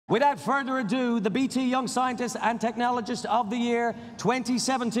Without further ado, the BT Young Scientist and Technologist of the Year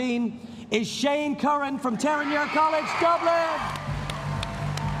 2017 is Shay Curran from Terenure College, Dublin.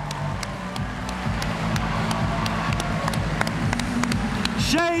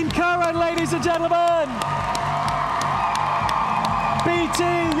 Shay Curran, ladies and gentlemen. BT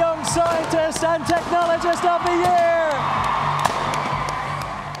Young Scientist and Technologist of the Year.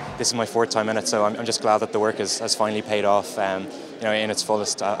 This is my fourth time in it, so I'm just glad that the work has finally paid off, you know, in its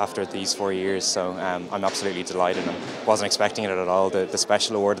fullest after these 4 years. So I'm absolutely delighted. I wasn't expecting it at all. The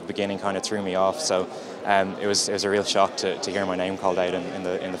special award at the beginning kind of threw me off, so it was a real shock to hear my name called out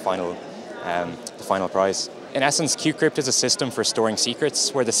in the final prize. In essence, qCrypt is a system for storing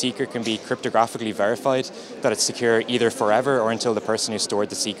secrets where the secret can be cryptographically verified that it's secure either forever or until the person who stored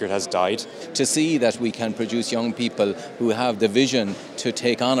the secret has died. To see that we can produce young people who have the vision to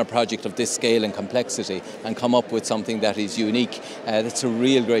take on a project of this scale and complexity and come up with something that is unique, that's a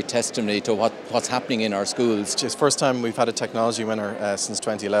real great testimony to what's happening in our schools. It's the first time we've had a technology winner since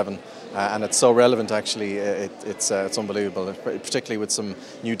 2011, and it's so relevant actually, it's unbelievable, particularly with some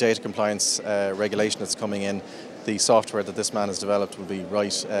new data compliance regulation that's coming in. The software that this man has developed will be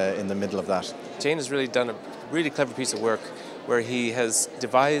right in the middle of that. Jane has really done a really clever piece of work where he has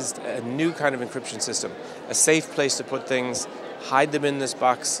devised a new kind of encryption system, a safe place to put things, hide them in this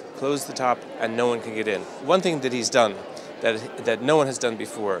box, close the top, and no one can get in. One thing that he's done that no one has done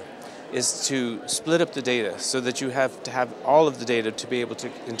before is to split up the data so that you have to have all of the data to be able to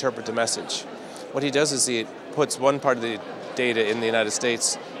interpret the message. What he does is he puts one part of the data in the United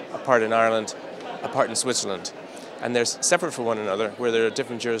States, a part in Ireland, a part in Switzerland, and they're separate from one another where there are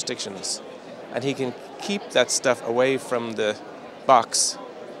different jurisdictions. And he can keep that stuff away from the box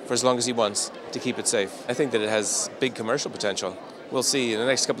for as long as he wants to keep it safe. I think that it has big commercial potential. We'll see in the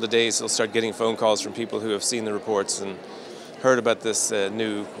next couple of days he'll start getting phone calls from people who have seen the reports and heard about this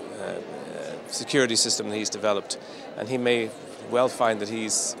new security system that he's developed, and he may well find that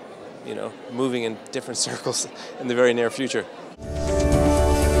he's, you know, moving in different circles in the very near future.